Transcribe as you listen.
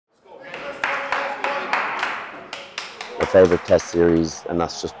favourite Test series, and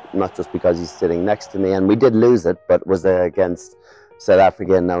that's just not just because he's sitting next to me. And we did lose it, but it was against South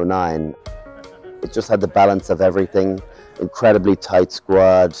Africa in '09. It just had the balance of everything. Incredibly tight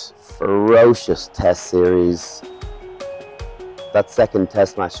squad, ferocious Test series. That second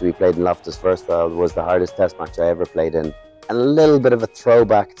Test match we played in Loftus Versfeld was the hardest Test match I ever played in. And a little bit of a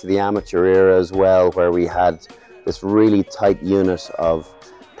throwback to the amateur era as well, where we had this really tight unit of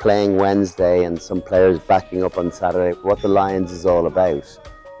playing Wednesday and some players backing up on Saturday. What the Lions is all about.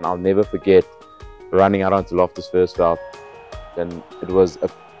 And I'll never forget running out onto Loftus Versfeld, and it was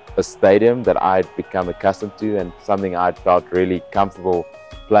a stadium that I'd become accustomed to and something I'd felt really comfortable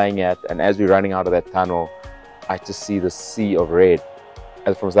playing at. And as we're running out of that tunnel, I just see the sea of red.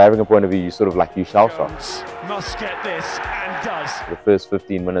 And from a South African point of view, you shell shocked. Must get this, and does. The first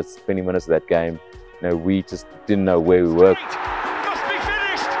 15 minutes, 20 minutes of that game, we just didn't know where we were. Must be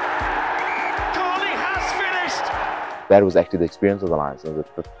finished. Carney has finished. That was actually the experience of the Lions.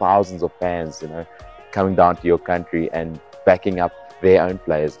 The thousands of fans, coming down to your country and backing up their own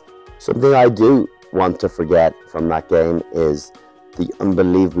players. Something I do want to forget from that game is the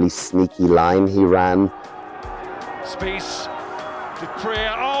unbelievably sneaky line he ran. Spies, the career,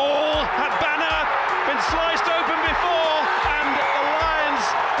 Habana, been sliced open before, and the Lions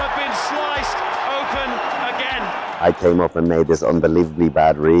have been sliced open again. I came up and made this unbelievably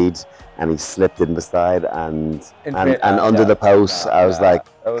bad read, and he slipped in beside and under the post. I was like,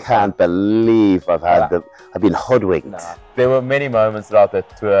 can't believe I've been hoodwinked. There were many moments throughout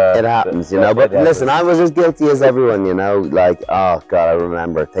that tour. It happens, but listen, I was as guilty as everyone, like, oh God, I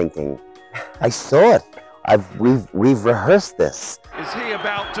remember thinking, I saw it. We've rehearsed this. Is he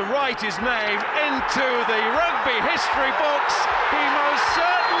about to write his name into the rugby history books? He most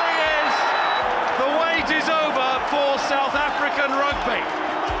certainly is. The wait is over for South African rugby.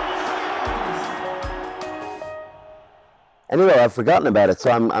 Anyway, I've forgotten about it,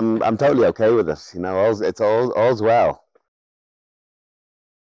 so I'm totally okay with it. All's well.